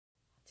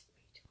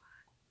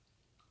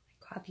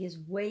Coffee is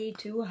way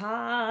too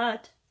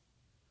hot.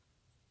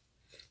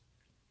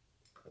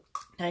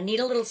 And I need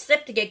a little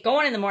sip to get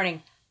going in the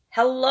morning.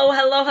 Hello,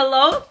 hello,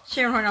 hello.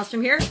 Sharon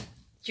Horne-Ellstrom here.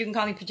 You can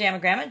call me Pajama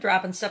Gramma,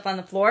 dropping stuff on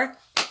the floor.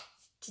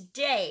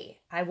 Today,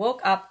 I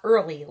woke up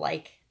early,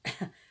 like,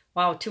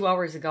 wow, 2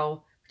 hours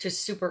ago, which is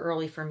super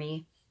early for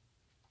me.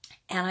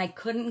 And I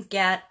couldn't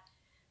get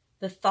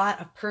the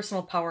thought of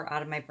personal power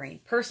out of my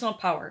brain. Personal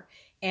power.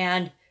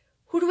 And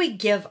who do we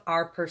give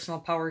our personal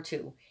power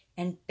to?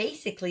 And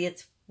basically,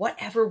 it's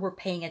whatever we're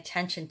paying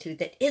attention to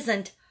that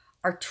isn't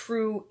our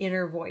true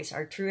inner voice,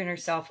 our true inner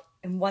self,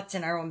 and what's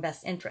in our own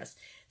best interest.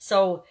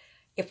 So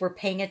if we're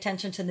paying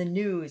attention to the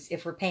news,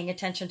 if we're paying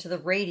attention to the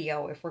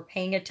radio, if we're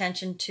paying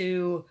attention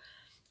to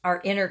our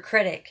inner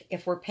critic,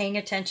 if we're paying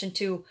attention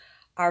to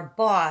our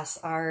boss,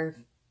 our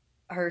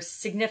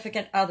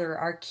significant other,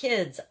 our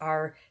kids,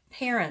 our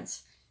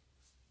parents,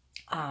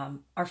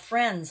 our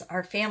friends,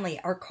 our family,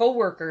 our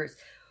coworkers,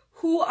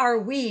 who are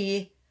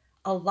we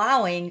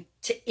allowing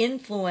to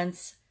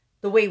influence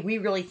the way we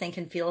really think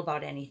and feel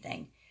about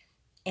anything?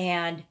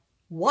 And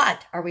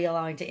what are we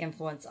allowing to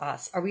influence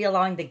us? Are we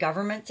allowing the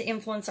government to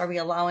influence? Are we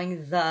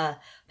allowing the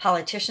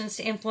politicians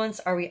to influence?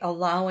 Are we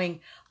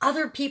allowing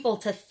other people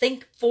to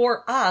think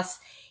for us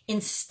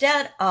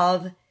instead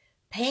of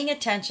paying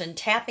attention,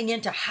 tapping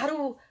into how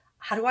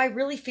do I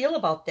really feel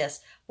about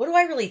this? What do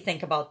I really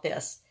think about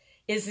this?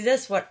 Is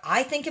this what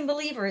I think and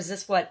believe, or is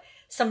this what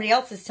somebody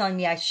else is telling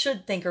me I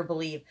should think or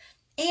believe?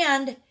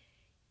 And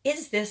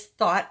is this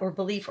thought or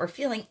belief or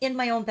feeling in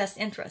my own best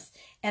interest?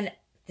 And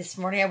this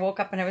morning I woke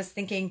up and I was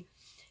thinking,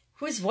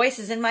 whose voice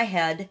is in my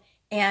head?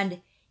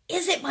 And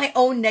is it my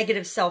own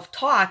negative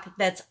self-talk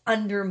that's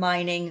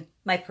undermining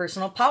my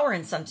personal power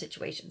in some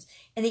situations?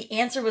 And the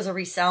answer was a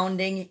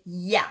resounding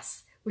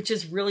yes, which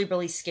is really,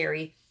 really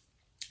scary.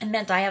 And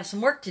meant I have some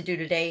work to do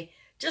today,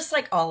 just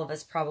like all of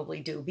us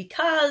probably do,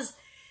 because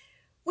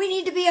we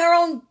need to be our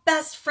own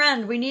best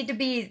friend. We need to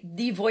be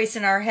the voice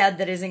in our head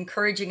that is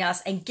encouraging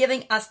us and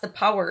giving us the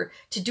power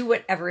to do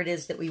whatever it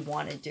is that we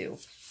want to do.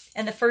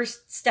 And the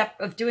first step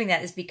of doing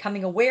that is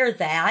becoming aware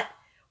that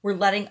we're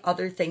letting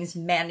other things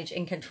manage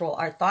and control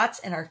our thoughts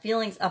and our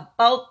feelings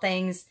about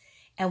things,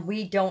 and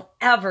we don't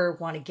ever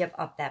want to give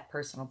up that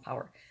personal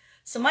power.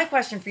 So my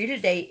question for you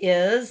today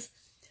is,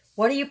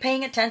 what are you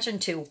paying attention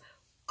to?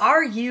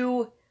 Are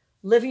you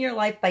living your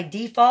life by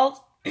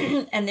default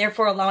and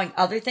therefore allowing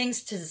other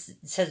things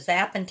to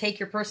zap and take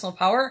your personal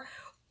power?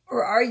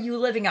 Or are you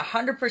living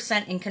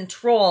 100% in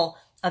control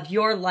of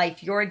your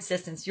life, your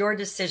existence, your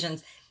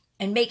decisions,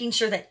 and making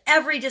sure that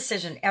every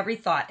decision, every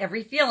thought,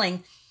 every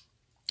feeling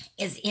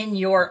is in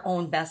your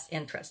own best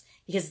interest?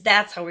 Because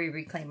that's how we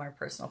reclaim our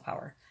personal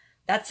power.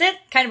 That's it.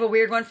 Kind of a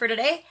weird one for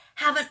today.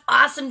 Have an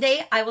awesome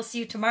day. I will see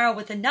you tomorrow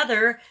with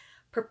another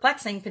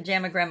perplexing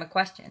Pajama Gramma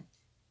question.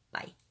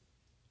 Bye.